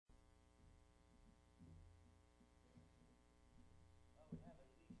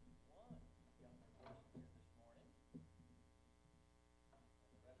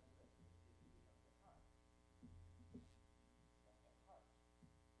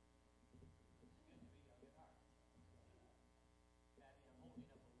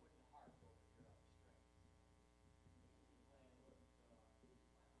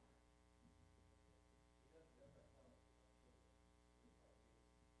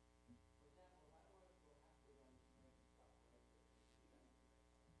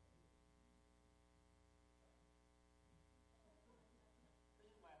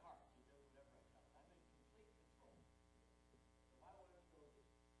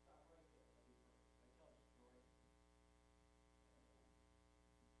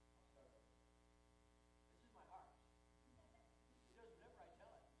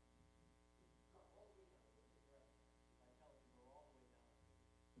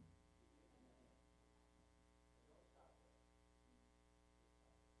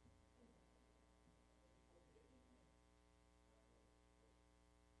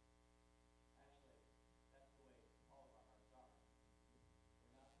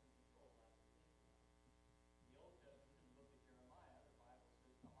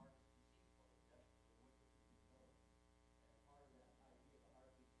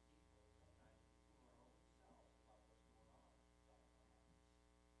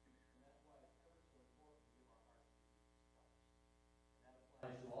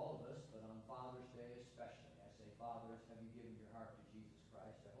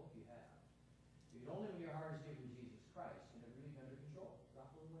Because only when your heart is given to Jesus Christ can it really be under control. Drop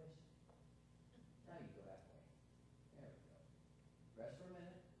a little ways. Now you go that way. There we go. Rest for a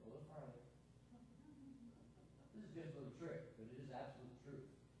minute. Go a little farther. This is just a little trick, but it is absolute truth.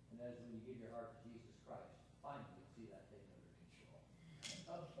 And that is when you give your heart to Jesus Christ, finally you'll see that thing under control.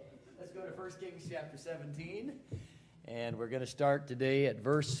 Okay, let's go to 1 Kings chapter 17. And we're going to start today at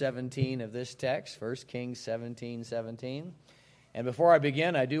verse 17 of this text, 1 Kings 17:17. And before I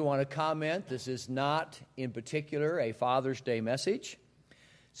begin, I do want to comment, this is not in particular a Father's Day message.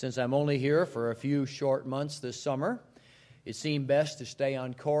 Since I'm only here for a few short months this summer, it seemed best to stay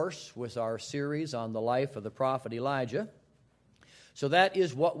on course with our series on the life of the prophet Elijah. So that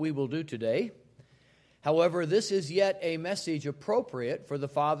is what we will do today. However, this is yet a message appropriate for the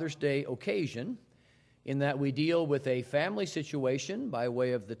Father's Day occasion, in that we deal with a family situation by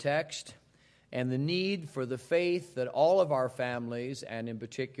way of the text and the need for the faith that all of our families, and in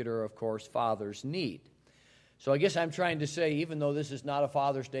particular, of course, fathers, need. So I guess I'm trying to say, even though this is not a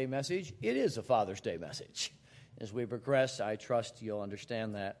Father's Day message, it is a Father's Day message. As we progress, I trust you'll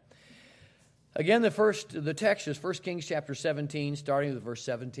understand that. Again, the text is 1 Kings chapter 17, starting with verse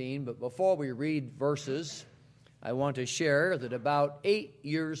 17. But before we read verses, I want to share that about 8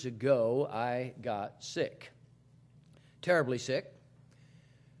 years ago, I got sick. Terribly sick.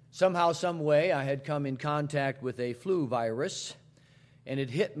 Somehow, some way, I had come in contact with a flu virus, and it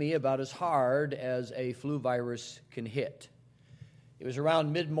hit me about as hard as a flu virus can hit. It was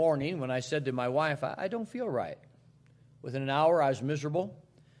around mid-morning when I said to my wife, I don't feel right. Within an hour, I was miserable.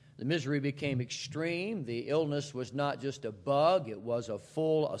 The misery became extreme. The illness was not just a bug, it was a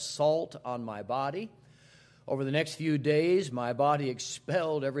full assault on my body. Over the next few days, my body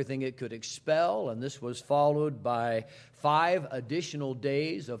expelled everything it could expel, and this was followed by 5 additional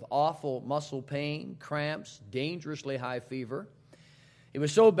days of awful muscle pain, cramps, dangerously high fever. It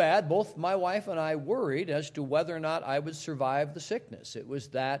was so bad, both my wife and I worried as to whether or not I would survive the sickness. It was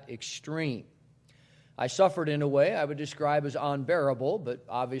that extreme. I suffered in a way I would describe as unbearable, but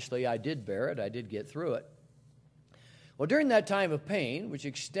obviously I did bear it. I did get through it. Well, during that time of pain, which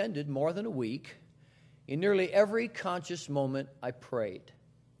extended more than a week, in nearly every conscious moment, I prayed.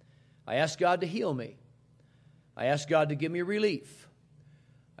 I asked God to heal me. I asked God to give me relief.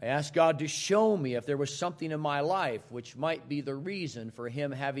 I asked God to show me if there was something in my life which might be the reason for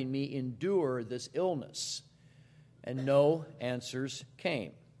Him having me endure this illness. And no answers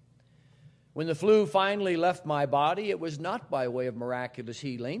came. When the flu finally left my body, it was not by way of miraculous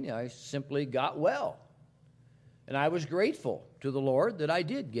healing. I simply got well. And I was grateful to the Lord that I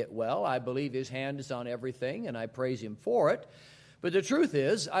did get well. I believe His hand is on everything, and I praise Him for it. But the truth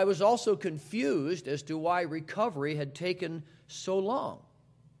is, I was also confused as to why recovery had taken so long.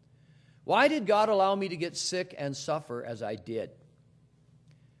 Why did God allow me to get sick and suffer as I did?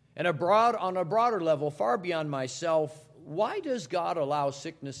 And on a broader level, far beyond myself, why does God allow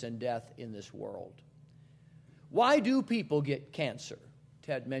sickness and death in this world? Why do people get cancer?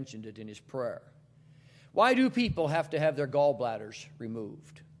 Ted mentioned it in his prayer. Why do people have to have their gallbladders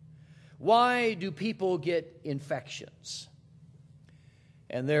removed? Why do people get infections?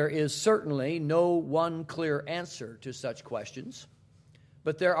 And there is certainly no one clear answer to such questions,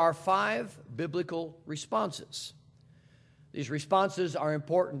 but there are 5 biblical responses. These responses are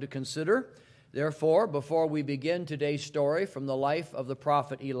important to consider. Therefore, before we begin today's story from the life of the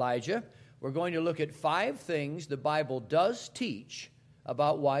prophet Elijah, we're going to look at 5 things the Bible does teach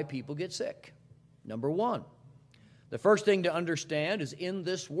about why people get sick. Number 1, the first thing to understand is in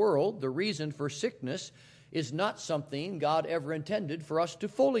this world, the reason for sickness is not something God ever intended for us to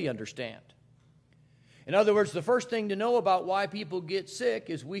fully understand. In other words, the first thing to know about why people get sick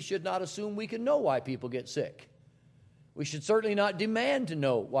is we should not assume we can know why people get sick. We should certainly not demand to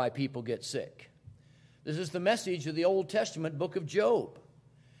know why people get sick. This is the message of the Old Testament book of Job.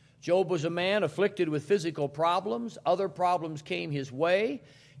 Job was a man afflicted with physical problems. Other problems came his way.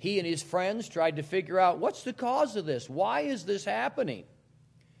 He and his friends tried to figure out, what's the cause of this? Why is this happening?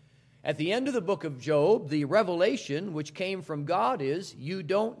 At the end of the book of Job, the revelation which came from God is, you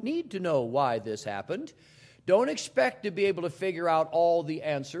don't need to know why this happened. Don't expect to be able to figure out all the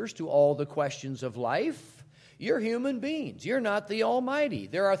answers to all the questions of life. You're human beings. You're not the Almighty.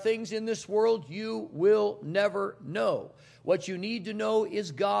 There are things in this world you will never know. What you need to know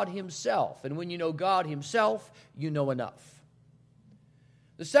is God Himself. And when you know God Himself, you know enough.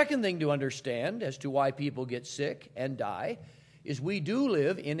 The second thing to understand as to why people get sick and die is we do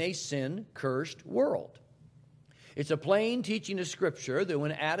live in a sin-cursed world. It's a plain teaching of Scripture that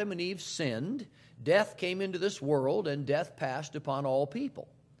when Adam and Eve sinned, death came into this world and death passed upon all people.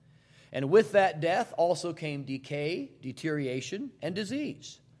 And with that death also came decay, deterioration, and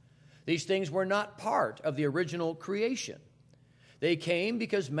disease. These things were not part of the original creation. They came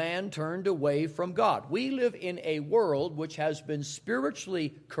because man turned away from God. We live in a world which has been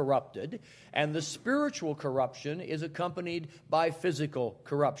spiritually corrupted, and the spiritual corruption is accompanied by physical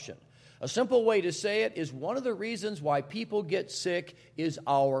corruption. A simple way to say it is one of the reasons why people get sick is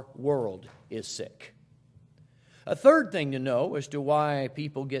our world is sick. A third thing to know as to why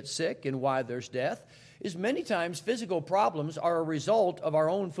people get sick and why there's death is many times physical problems are a result of our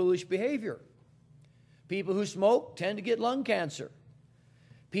own foolish behavior. People who smoke tend to get lung cancer.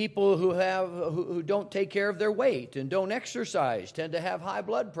 People who don't take care of their weight and don't exercise tend to have high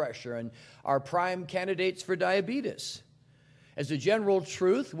blood pressure and are prime candidates for diabetes. As a general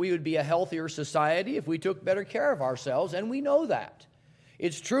truth, we would be a healthier society if we took better care of ourselves, and we know that.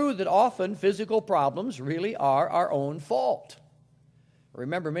 It's true that often physical problems really are our own fault. I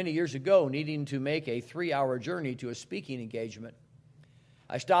remember many years ago needing to make a 3-hour journey to a speaking engagement.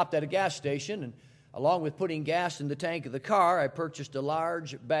 I stopped at a gas station, and along with putting gas in the tank of the car, I purchased a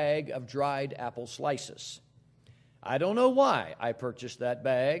large bag of dried apple slices. I don't know why I purchased that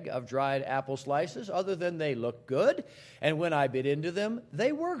bag of dried apple slices, other than they looked good, and when I bit into them,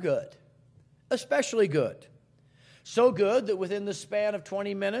 they were good, especially good. So good that within the span of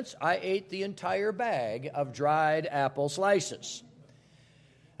 20 minutes, I ate the entire bag of dried apple slices.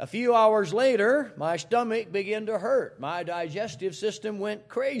 A few hours later, my stomach began to hurt. My digestive system went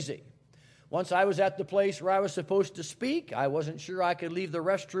crazy. Once I was at the place where I was supposed to speak, I wasn't sure I could leave the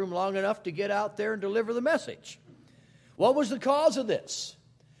restroom long enough to get out there and deliver the message. What was the cause of this?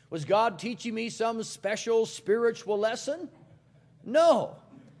 Was God teaching me some special spiritual lesson? No.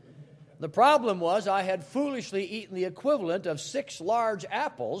 The problem was I had foolishly eaten the equivalent of 6 large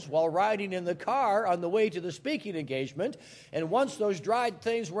apples while riding in the car on the way to the speaking engagement, and once those dried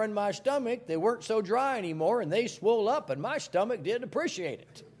things were in my stomach, they weren't so dry anymore, and they swelled up, and my stomach didn't appreciate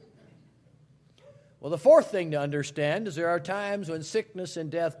it. Well, the fourth thing to understand is there are times when sickness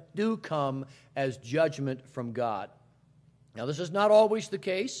and death do come as judgment from God. Now, this is not always the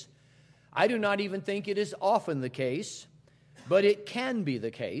case. I do not even think it is often the case, but it can be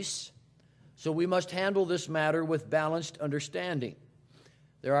the case. So we must handle this matter with balanced understanding.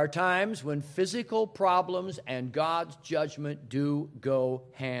 There are times when physical problems and God's judgment do go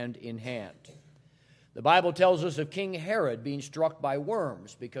hand in hand. The Bible tells us of King Herod being struck by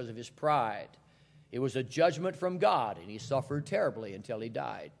worms because of his pride. It was a judgment from God, and he suffered terribly until he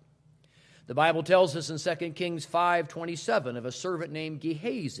died. The Bible tells us in 2 Kings 5:27 of a servant named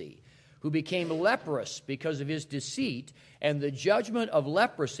Gehazi, who became leprous because of his deceit, and the judgment of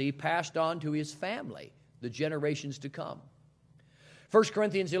leprosy passed on to his family, the generations to come. 1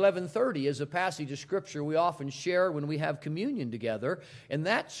 Corinthians 11:30 is a passage of Scripture we often share when we have communion together, and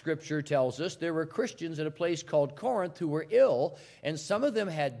that Scripture tells us there were Christians at a place called Corinth who were ill, and some of them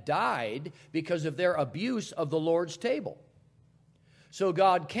had died because of their abuse of the Lord's table. So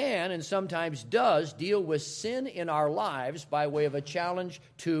God can and sometimes does deal with sin in our lives by way of a challenge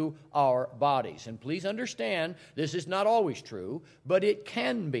to our bodies. And please understand, this is not always true, but it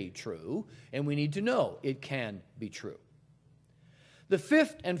can be true, and we need to know it can be true. The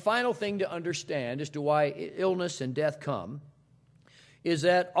fifth and final thing to understand as to why illness and death come is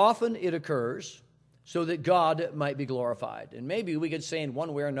that often it occurs so that God might be glorified. And maybe we could say in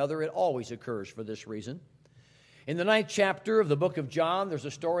one way or another it always occurs for this reason. In the 9th chapter of the book of John, there's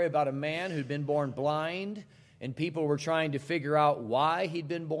a story about a man who'd been born blind, and people were trying to figure out why he'd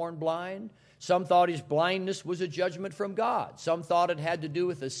been born blind. Some thought his blindness was a judgment from God. Some thought it had to do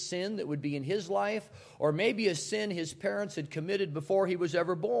with a sin that would be in his life, or maybe a sin his parents had committed before he was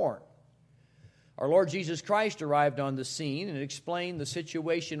ever born. Our Lord Jesus Christ arrived on the scene and explained the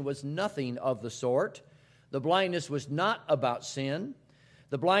situation was nothing of the sort. The blindness was not about sin.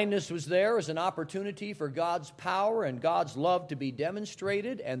 The blindness was there as an opportunity for God's power and God's love to be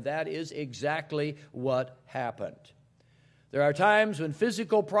demonstrated, and that is exactly what happened. There are times when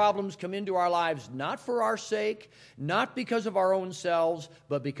physical problems come into our lives not for our sake, not because of our own selves,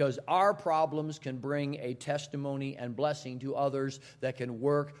 but because our problems can bring a testimony and blessing to others that can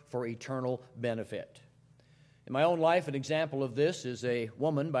work for eternal benefit. In my own life, an example of this is a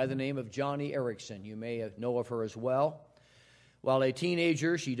woman by the name of Joni Eareckson. You may know of her as well. While a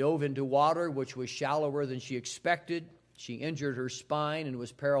teenager, she dove into water which was shallower than she expected. She injured her spine and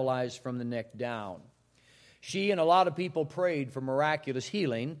was paralyzed from the neck down. She and a lot of people prayed for miraculous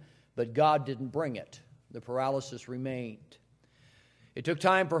healing, but God didn't bring it. The paralysis remained. It took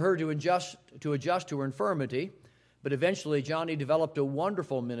time for her to adjust to her infirmity, but eventually Joni developed a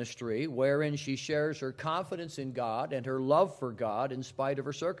wonderful ministry wherein she shares her confidence in God and her love for God in spite of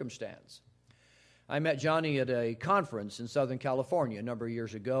her circumstance. I met Johnny at a conference in Southern California a number of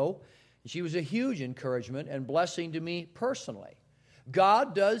years ago. She was a huge encouragement and blessing to me personally.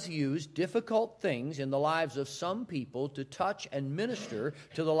 God does use difficult things in the lives of some people to touch and minister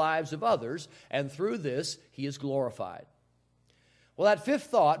to the lives of others, and through this, He is glorified. Well, that fifth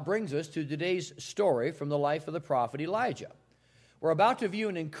thought brings us to today's story from the life of the prophet Elijah. We're about to view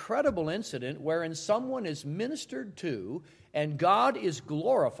an incredible incident wherein someone is ministered to and God is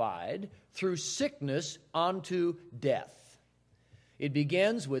glorified through sickness unto death. It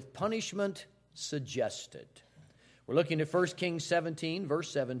begins with punishment suggested. We're looking at 1 Kings 17,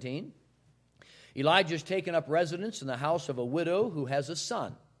 verse 17. Elijah's taken up residence in the house of a widow who has a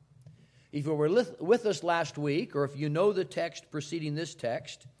son. If you were with us last week, or if you know the text preceding this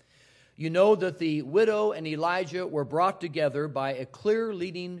text, you know that the widow and Elijah were brought together by a clear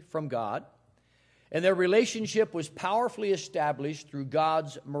leading from God, and their relationship was powerfully established through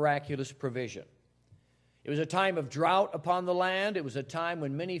God's miraculous provision. It was a time of drought upon the land. It was a time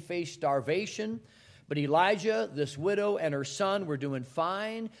when many faced starvation. But Elijah, this widow, and her son were doing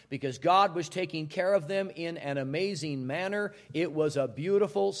fine because God was taking care of them in an amazing manner. It was a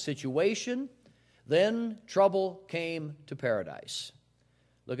beautiful situation. Then trouble came to paradise.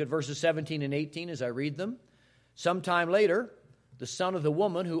 Look at verses 17 and 18 as I read them. Sometime later, the son of the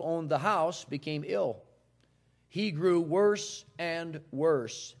woman who owned the house became ill. He grew worse and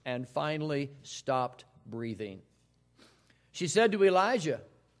finally stopped breathing. She said to Elijah,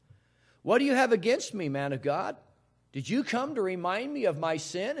 "What do you have against me, man of God? Did you come to remind me of my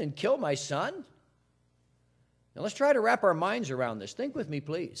sin and kill my son?" Now let's try to wrap our minds around this. Think with me,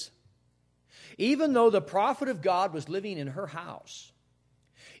 please. Even though the prophet of God was living in her house,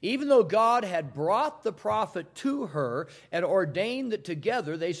 even though God had brought the prophet to her and ordained that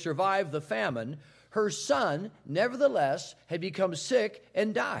together they survive the famine, her son, nevertheless, had become sick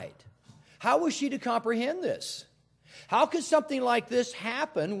and died. How was she to comprehend this? How could something like this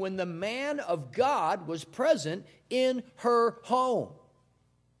happen when the man of God was present in her home?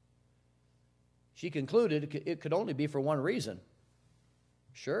 She concluded it could only be for one reason.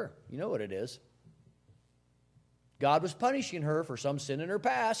 Sure, you know what it is. God was punishing her for some sin in her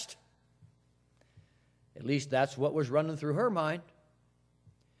past. At least that's what was running through her mind.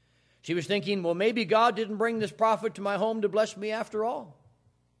 She was thinking, well, maybe God didn't bring this prophet to my home to bless me after all.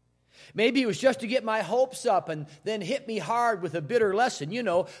 Maybe it was just to get my hopes up and then hit me hard with a bitter lesson. You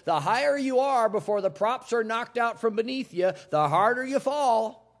know, the higher you are before the props are knocked out from beneath you, the harder you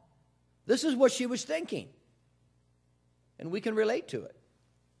fall. This is what she was thinking. And we can relate to it.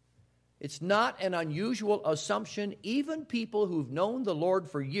 It's not an unusual assumption. Even people who've known the Lord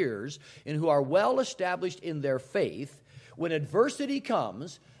for years and who are well established in their faith, when adversity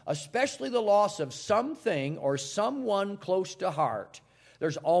comes, especially the loss of something or someone close to heart,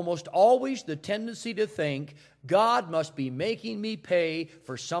 there's almost always the tendency to think, God must be making me pay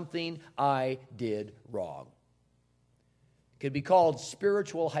for something I did wrong. It could be called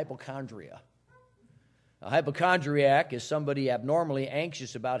spiritual hypochondria. A hypochondriac is somebody abnormally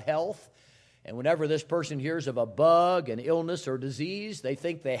anxious about health, and whenever this person hears of a bug, an illness, or disease, they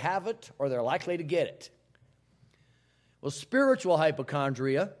think they have it or they're likely to get it. Well, spiritual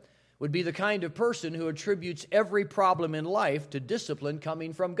hypochondria would be the kind of person who attributes every problem in life to discipline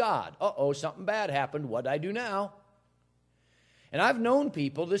coming from God. Something bad happened. What do I do now? And I've known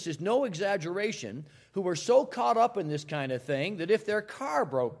people, this is no exaggeration, who were so caught up in this kind of thing that if their car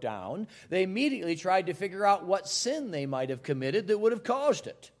broke down, they immediately tried to figure out what sin they might have committed that would have caused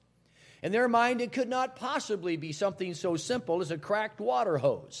it. In their mind, it could not possibly be something so simple as a cracked water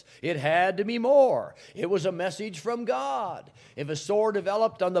hose. It had to be more. It was a message from God. If a sore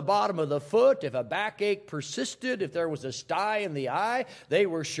developed on the bottom of the foot, if a backache persisted, if there was a sty in the eye, they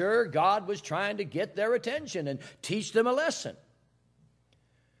were sure God was trying to get their attention and teach them a lesson.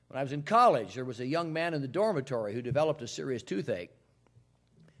 When I was in college, there was a young man in the dormitory who developed a serious toothache.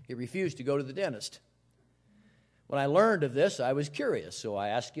 He refused to go to the dentist. When I learned of this, I was curious, so I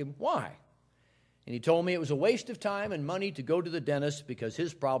asked him why. And he told me it was a waste of time and money to go to the dentist because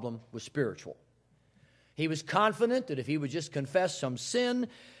his problem was spiritual. He was confident that if he would just confess some sin,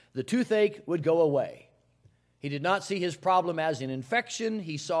 the toothache would go away. He did not see his problem as an infection.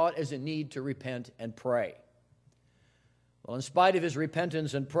 He saw it as a need to repent and pray. Well, in spite of his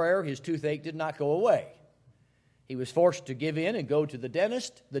repentance and prayer, his toothache did not go away. He was forced to give in and go to the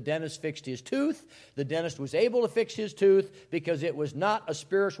dentist. The dentist fixed his tooth. The dentist was able to fix his tooth because it was not a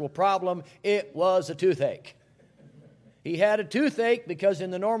spiritual problem. It was a toothache. He had a toothache because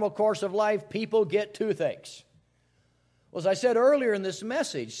in the normal course of life, people get toothaches. Well, as I said earlier in this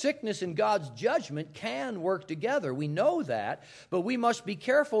message, sickness and God's judgment can work together. We know that, but we must be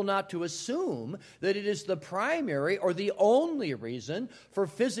careful not to assume that it is the primary or the only reason for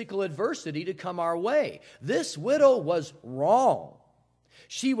physical adversity to come our way. This widow was wrong.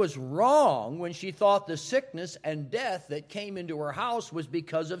 She was wrong when she thought the sickness and death that came into her house was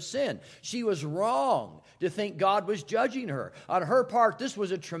because of sin. She was wrong to think God was judging her. On her part, this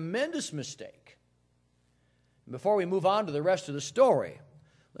was a tremendous mistake. Before we move on to the rest of the story,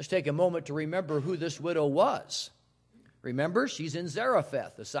 let's take a moment to remember who this widow was. Remember, she's in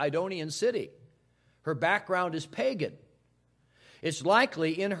Zarephath, a Sidonian city. Her background is pagan. It's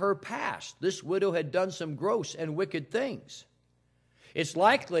likely in her past this widow had done some gross and wicked things. It's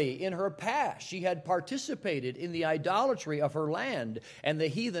likely in her past she had participated in the idolatry of her land and the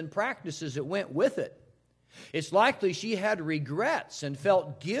heathen practices that went with it. It's likely she had regrets and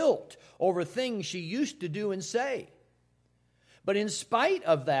felt guilt over things she used to do and say. But in spite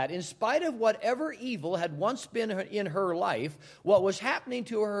of that, in spite of whatever evil had once been in her life, what was happening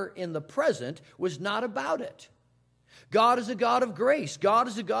to her in the present was not about it. God is a God of grace. God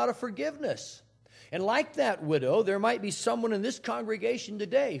is a God of forgiveness. And like that widow, there might be someone in this congregation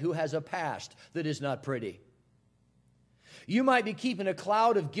today who has a past that is not pretty. You might be keeping a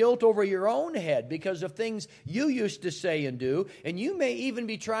cloud of guilt over your own head because of things you used to say and do, and you may even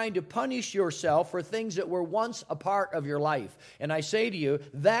be trying to punish yourself for things that were once a part of your life. And I say to you,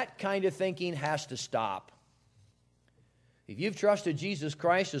 that kind of thinking has to stop. If you've trusted Jesus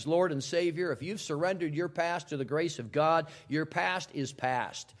Christ as Lord and Savior, if you've surrendered your past to the grace of God, your past is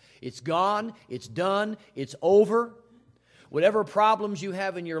past. It's gone, it's done, it's over. Whatever problems you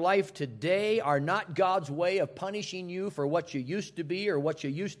have in your life today are not God's way of punishing you for what you used to be or what you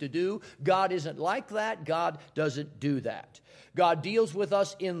used to do. God isn't like that. God doesn't do that. God deals with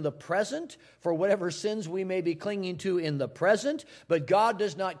us in the present for whatever sins we may be clinging to in the present, but God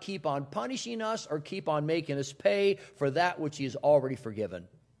does not keep on punishing us or keep on making us pay for that which He has already forgiven.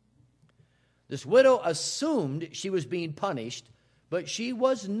 This widow assumed she was being punished, but she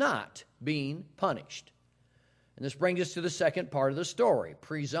was not being punished. And this brings us to the second part of the story,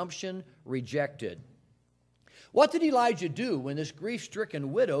 presumption rejected. What did Elijah do when this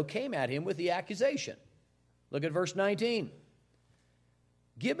grief-stricken widow came at him with the accusation? Look at verse 19.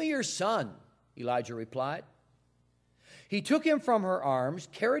 "Give me your son," Elijah replied. He took him from her arms,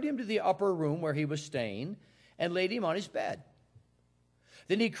 carried him to the upper room where he was staying, and laid him on his bed.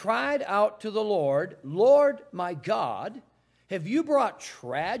 Then he cried out to the Lord, "Lord, my God, have you brought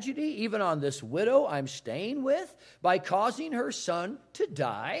tragedy even on this widow I'm staying with by causing her son to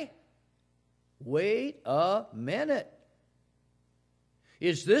die?" Wait a minute.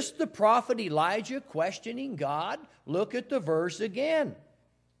 Is this the prophet Elijah questioning God? Look at the verse again.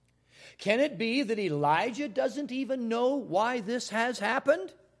 Can it be that Elijah doesn't even know why this has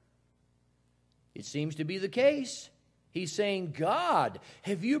happened? It seems to be the case. He's saying, "God,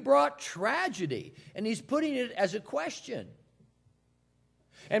 have you brought tragedy?" And he's putting it as a question.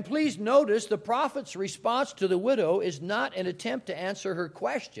 And please notice the prophet's response to the widow is not an attempt to answer her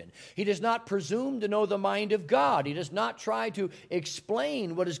question. He does not presume to know the mind of God. He does not try to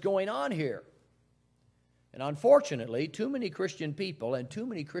explain what is going on here. And unfortunately, too many Christian people and too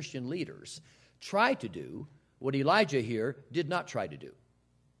many Christian leaders try to do what Elijah here did not try to do.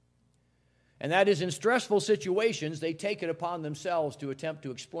 And that is, in stressful situations, they take it upon themselves to attempt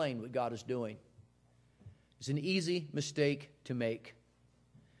to explain what God is doing. It's an easy mistake to make.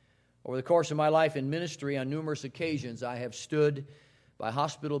 Over the course of my life in ministry, on numerous occasions, I have stood by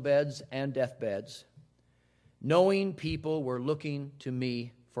hospital beds and deathbeds, knowing people were looking to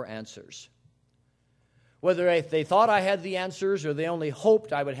me for answers. Whether they thought I had the answers or they only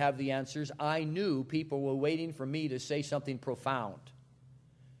hoped I would have the answers, I knew people were waiting for me to say something profound.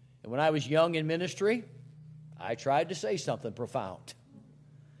 And when I was young in ministry, I tried to say something profound.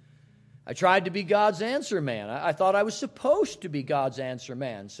 I tried to be God's answer man. I thought I was supposed to be God's answer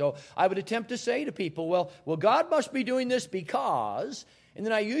man. So I would attempt to say to people, well, God must be doing this because, and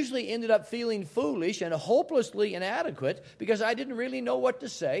then I usually ended up feeling foolish and hopelessly inadequate because I didn't really know what to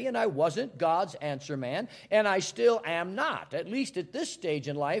say and I wasn't God's answer man, and I still am not. At least at this stage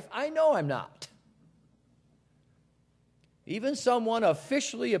in life, I know I'm not. Even someone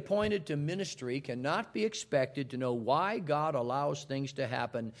officially appointed to ministry cannot be expected to know why God allows things to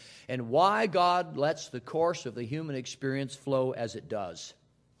happen and why God lets the course of the human experience flow as it does.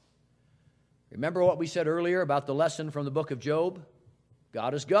 Remember what we said earlier about the lesson from the book of Job?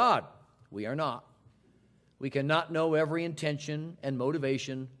 God is God. We are not. We cannot know every intention and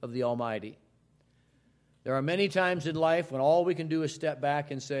motivation of the Almighty. There are many times in life when all we can do is step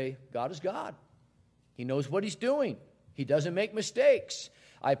back and say, God is God. He knows what He's doing. He doesn't make mistakes.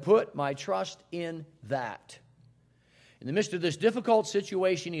 I put my trust in that. In the midst of this difficult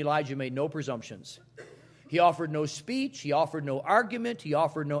situation, Elijah made no presumptions. He offered no speech. He offered no argument. He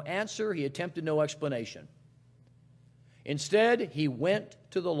offered no answer. He attempted no explanation. Instead, he went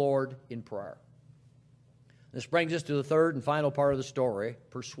to the Lord in prayer. This brings us to the third and final part of the story,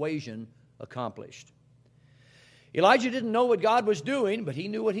 persuasion accomplished. Elijah didn't know what God was doing, but he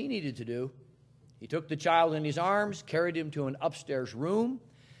knew what he needed to do. He took the child in his arms, carried him to an upstairs room.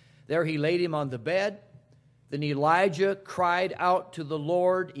 There he laid him on the bed. Then Elijah cried out to the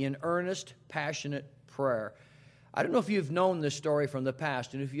Lord in earnest, passionate prayer. I don't know if you've known this story from the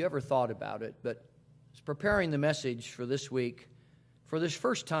past and if you ever thought about it, but as preparing the message for this week, for this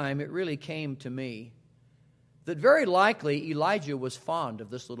first time, it really came to me that very likely Elijah was fond of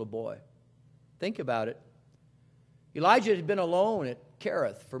this little boy. Think about it. Elijah had been alone at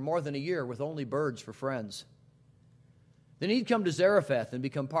Kerith for more than a year with only birds for friends. Then he'd come to Zarephath and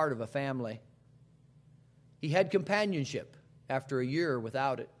become part of a family. He had companionship after a year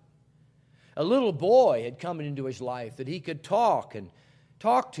without it. A little boy had come into his life that he could talk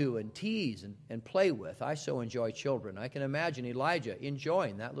to and tease and play with. I so enjoy children. I can imagine Elijah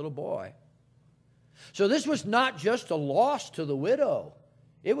enjoying that little boy. So this was not just a loss to the widow.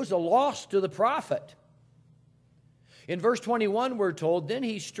 It was a loss to the prophet. In verse 21, we're told, then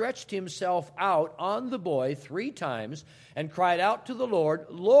he stretched himself out on the boy 3 times and cried out to the Lord,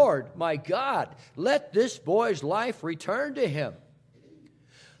 Lord, my God, let this boy's life return to him.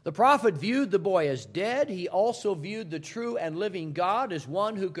 The prophet viewed the boy as dead. He also viewed the true and living God as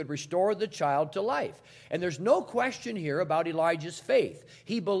one who could restore the child to life. And there's no question here about Elijah's faith.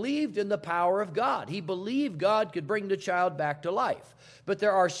 He believed in the power of God. He believed God could bring the child back to life. But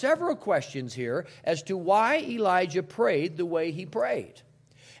there are several questions here as to why Elijah prayed the way he prayed.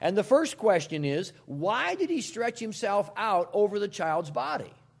 And the first question is, why did he stretch himself out over the child's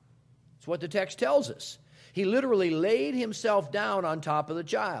body? That's what the text tells us. He literally laid himself down on top of the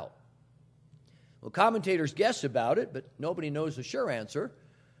child. Well, commentators guess about it, but nobody knows the sure answer.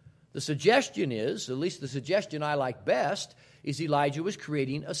 The suggestion is, at least the suggestion I like best, is Elijah was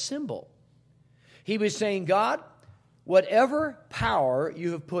creating a symbol. He was saying, God, whatever power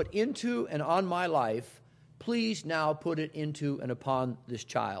you have put into and on my life, please now put it into and upon this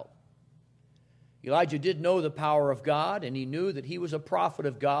child. Elijah did know the power of God, and he knew that he was a prophet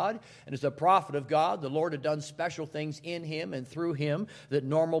of God. And as a prophet of God, the Lord had done special things in him and through him that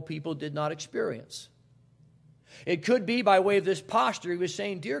normal people did not experience. It could be by way of this posture. He was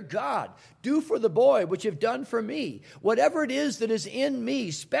saying, dear God, do for the boy what you've done for me. Whatever it is that is in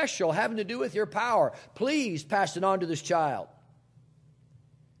me, special, having to do with your power, please pass it on to this child.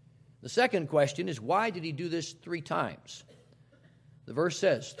 The second question is, why did he do this 3 times? The verse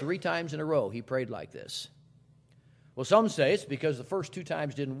says 3 times in a row he prayed like this. Well, some say it's because the first 2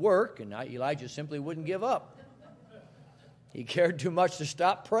 times didn't work and Elijah simply wouldn't give up. He cared too much to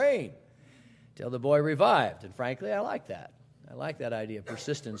stop praying till the boy revived. And frankly, I like that. I like that idea of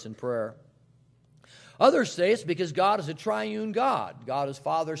persistence in prayer. Others say it's because God is a triune God. God is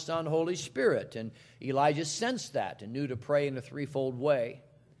Father, Son, Holy Spirit. And Elijah sensed that and knew to pray in a 3-fold way.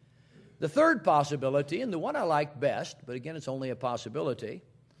 The third possibility, and the one I like best, but again it's only a possibility,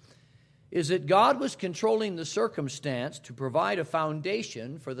 is that God was controlling the circumstance to provide a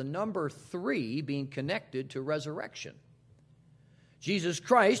foundation for the number 3 being connected to resurrection. Jesus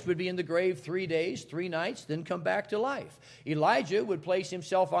Christ would be in the grave 3 days, 3 nights, then come back to life. Elijah would place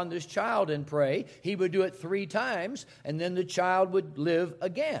himself on this child and pray. He would do it 3 times, and then the child would live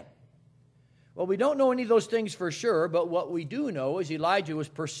again. Well, we don't know any of those things for sure, but what we do know is Elijah was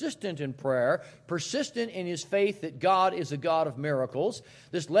persistent in prayer, persistent in his faith that God is a God of miracles.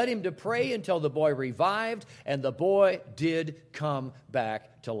 This led him to pray until the boy revived, and the boy did come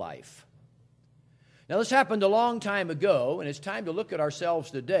back to life. Now, this happened a long time ago, and it's time to look at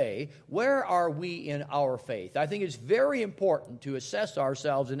ourselves today. Where are we in our faith? I think it's very important to assess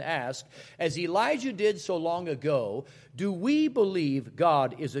ourselves and ask, as Elijah did so long ago, do we believe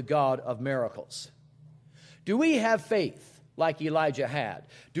God is a God of miracles? Do we have faith like Elijah had?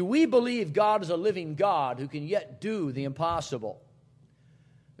 Do we believe God is a living God who can yet do the impossible?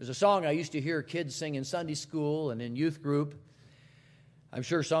 There's a song I used to hear kids sing in Sunday school and in youth group. I'm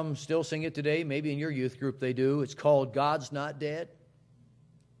sure some still sing it today. Maybe in your youth group they do. It's called God's Not Dead.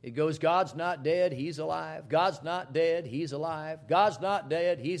 It goes, God's not dead, He's alive. God's not dead, He's alive. God's not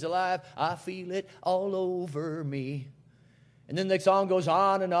dead, He's alive. I feel it all over me. And then the song goes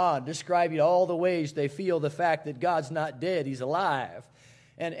on, describing all the ways they feel the fact that God's not dead, He's alive.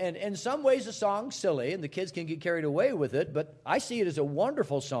 And in some ways the song's silly, and the kids can get carried away with it, but I see it as a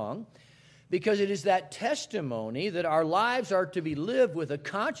wonderful song. because it is that testimony that our lives are to be lived with a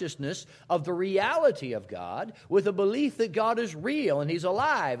consciousness of the reality of God, with a belief that God is real and He's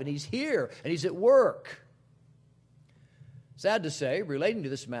alive and He's here and He's at work. Sad to say, relating to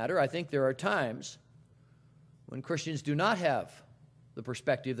this matter, I think there are times when Christians do not have the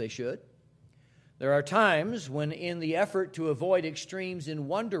perspective they should. There are times when, in the effort to avoid extremes in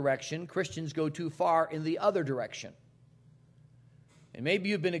one direction, Christians go too far in the other direction. And maybe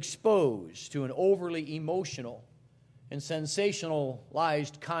you've been exposed to an overly emotional and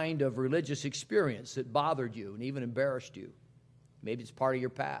sensationalized kind of religious experience that bothered you and even embarrassed you. Maybe it's part of your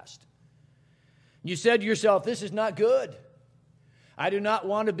past. You said to yourself, this is not good. I do not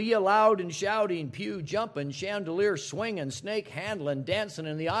want to be a loud and shouting, pew jumping, chandelier swinging, snake handling, dancing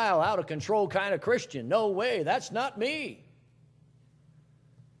in the aisle, out of control kind of Christian. No way, that's not me.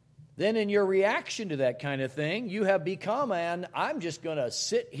 Then in your reaction to that kind of thing, you have become an I'm just going to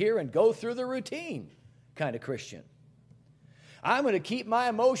sit here and go through the routine kind of Christian. I'm going to keep my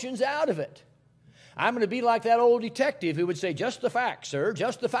emotions out of it. I'm going to be like that old detective who would say, just the facts, sir,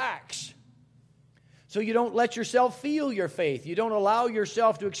 just the facts. So you don't let yourself feel your faith. You don't allow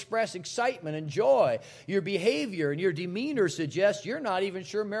yourself to express excitement and joy. Your behavior and your demeanor suggests you're not even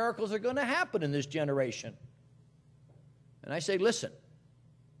sure miracles are going to happen in this generation. And I say, listen,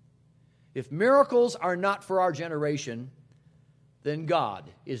 if miracles are not for our generation, then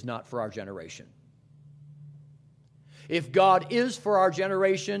God is not for our generation. If God is for our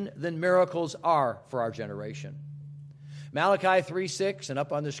generation, then miracles are for our generation. Malachi 3:6, and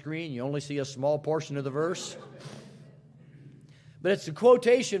up on the screen, you only see a small portion of the verse. But it's a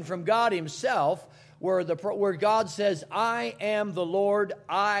quotation from God Himself where God says, I am the Lord,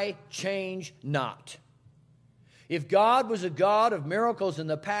 I change not. If God was a God of miracles in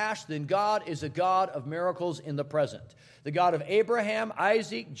the past, then God is a God of miracles in the present. The God of Abraham,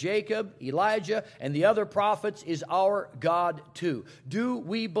 Isaac, Jacob, Elijah, and the other prophets is our God too. Do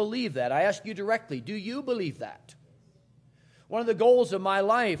we believe that? I ask you directly, do you believe that? One of the goals of my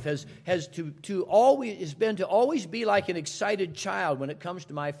life has been to always be like an excited child when it comes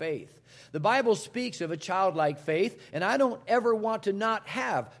to my faith. The Bible speaks of a childlike faith, and I don't ever want to not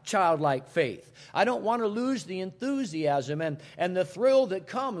have childlike faith. I don't want to lose the enthusiasm and the thrill that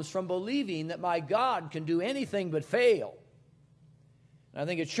comes from believing that my God can do anything but fail. I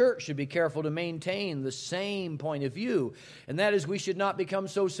think a church should be careful to maintain the same point of view, and that is we should not become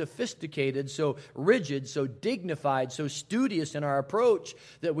so sophisticated, so rigid, so dignified, so studious in our approach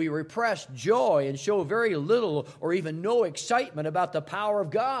that we repress joy and show very little or even no excitement about the power of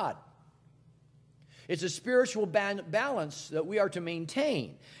God. It's a spiritual balance that we are to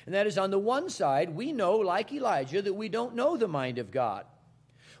maintain, and that is on the one side, we know, like Elijah, that we don't know the mind of God.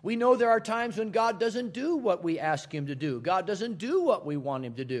 We know there are times when God doesn't do what we ask Him to do. God doesn't do what we want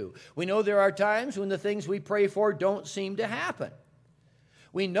Him to do. We know there are times when the things we pray for don't seem to happen.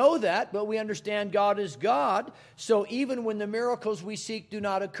 We know that, but we understand God is God, so even when the miracles we seek do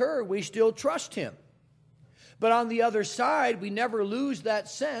not occur, we still trust Him. But on the other side, we never lose that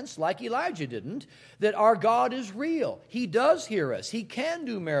sense, like Elijah didn't, that our God is real. He does hear us. He can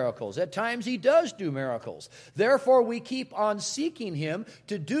do miracles. At times He does do miracles. Therefore, we keep on seeking Him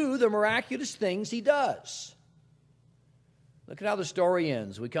to do the miraculous things He does. Look at how the story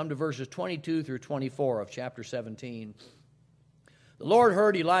ends. We come to verses 22 through 24 of chapter 17. The Lord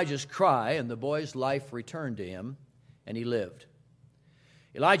heard Elijah's cry, and the boy's life returned to him, and he lived.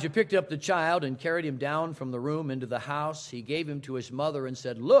 Elijah picked up the child and carried him down from the room into the house. He gave him to his mother and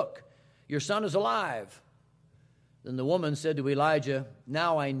said, "Look, your son is alive." Then the woman said to Elijah,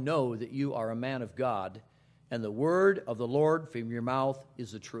 "Now I know that you are a man of God, and the word of the Lord from your mouth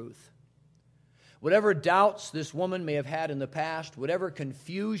is the truth." Whatever doubts this woman may have had in the past, whatever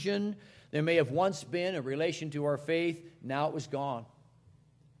confusion there may have once been in relation to her faith, now it was gone.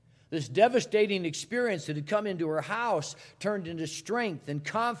 This devastating experience that had come into her house turned into strength and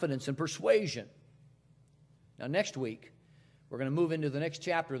confidence and persuasion. Now, next week, we're going to move into the next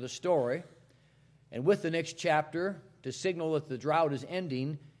chapter of the story. And with the next chapter, to signal that the drought is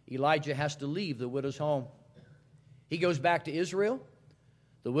ending, Elijah has to leave the widow's home. He goes back to Israel.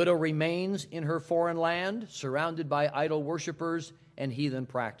 The widow remains in her foreign land, surrounded by idol worshipers and heathen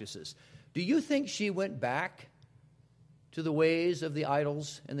practices. Do you think she went back to the ways of the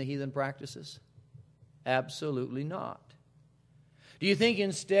idols and the heathen practices? Absolutely not. Do you think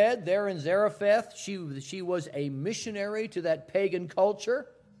instead, there in Zarephath, she was a missionary to that pagan culture?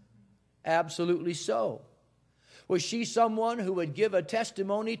 Absolutely so. Was she someone who would give a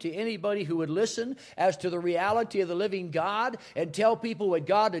testimony to anybody who would listen as to the reality of the living God and tell people what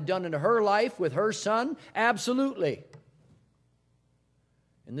God had done in her life with her son? Absolutely.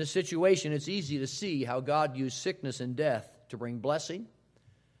 In this situation, it's easy to see how God used sickness and death to bring blessing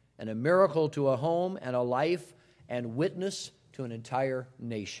and a miracle to a home and a life and witness to an entire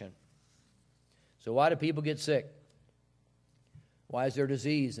nation. So why do people get sick? Why is there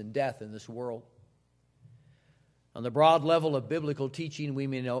disease and death in this world? On the broad level of biblical teaching, we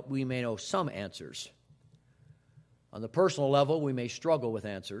may know some answers. On the personal level, we may struggle with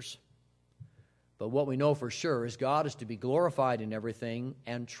answers. But what we know for sure is God is to be glorified in everything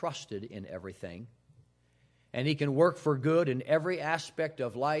and trusted in everything. And He can work for good in every aspect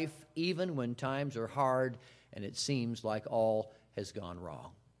of life, even when times are hard and it seems like all has gone wrong.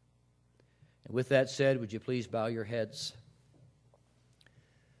 And with that said, would you please bow your heads?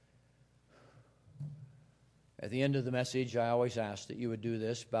 At the end of the message, I always ask that you would do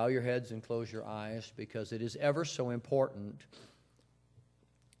this. Bow your heads and close your eyes, because it is ever so important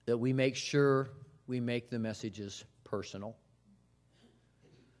that we make sure we make the messages personal.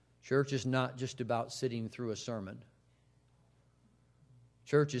 Church is not just about sitting through a sermon.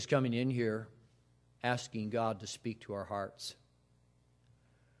 Church is coming in here asking God to speak to our hearts.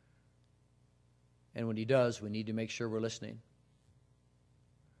 And when He does, we need to make sure we're listening.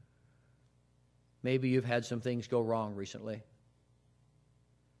 Maybe you've had some things go wrong recently.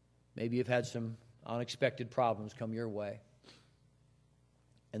 Maybe you've had some unexpected problems come your way.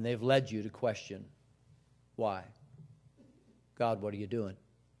 And they've led you to question, why? God, what are you doing?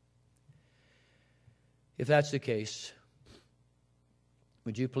 If that's the case,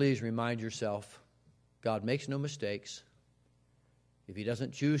 would you please remind yourself, God makes no mistakes. If He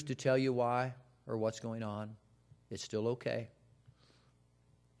doesn't choose to tell you why or what's going on, it's still okay.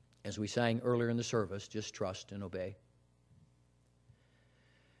 As we sang earlier in the service, just trust and obey.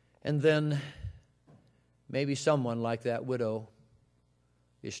 And then maybe someone like that widow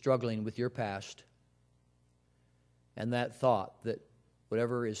is struggling with your past, and that thought that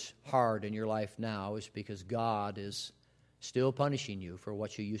whatever is hard in your life now is because God is still punishing you for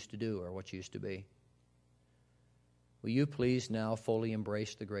what you used to do or what you used to be. Will you please now fully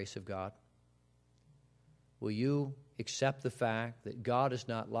embrace the grace of God? Will you accept the fact that God is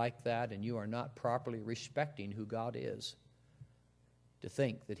not like that and you are not properly respecting who God is, to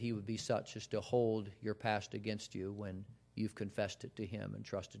think that He would be such as to hold your past against you when you've confessed it to Him and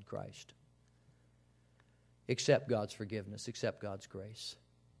trusted Christ? Accept God's forgiveness. Accept God's grace.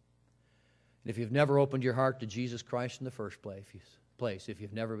 And if you've never opened your heart to Jesus Christ in the first place, if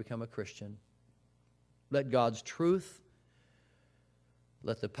you've never become a Christian, let God's truth,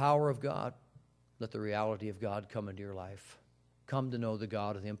 let the power of God, let the reality of God come into your life. Come to know the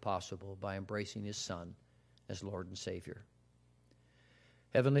God of the impossible by embracing His Son as Lord and Savior.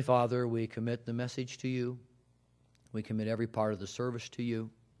 Heavenly Father, we commit the message to You. We commit every part of the service to You.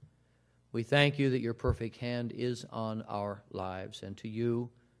 We thank You that Your perfect hand is on our lives, and to You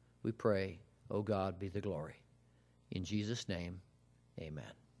we pray, O God, be the glory. In Jesus' name, amen.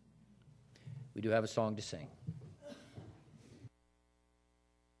 We do have a song to sing.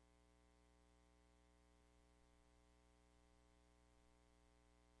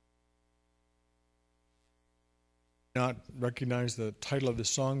 Not recognize the title of the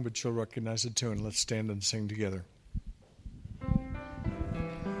song, but you'll recognize the tune. Let's stand and sing together.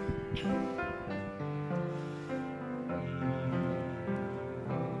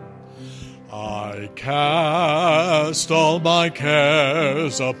 I cast all my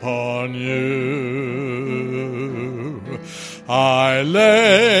cares upon You. I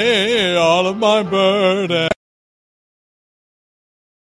lay all of my burden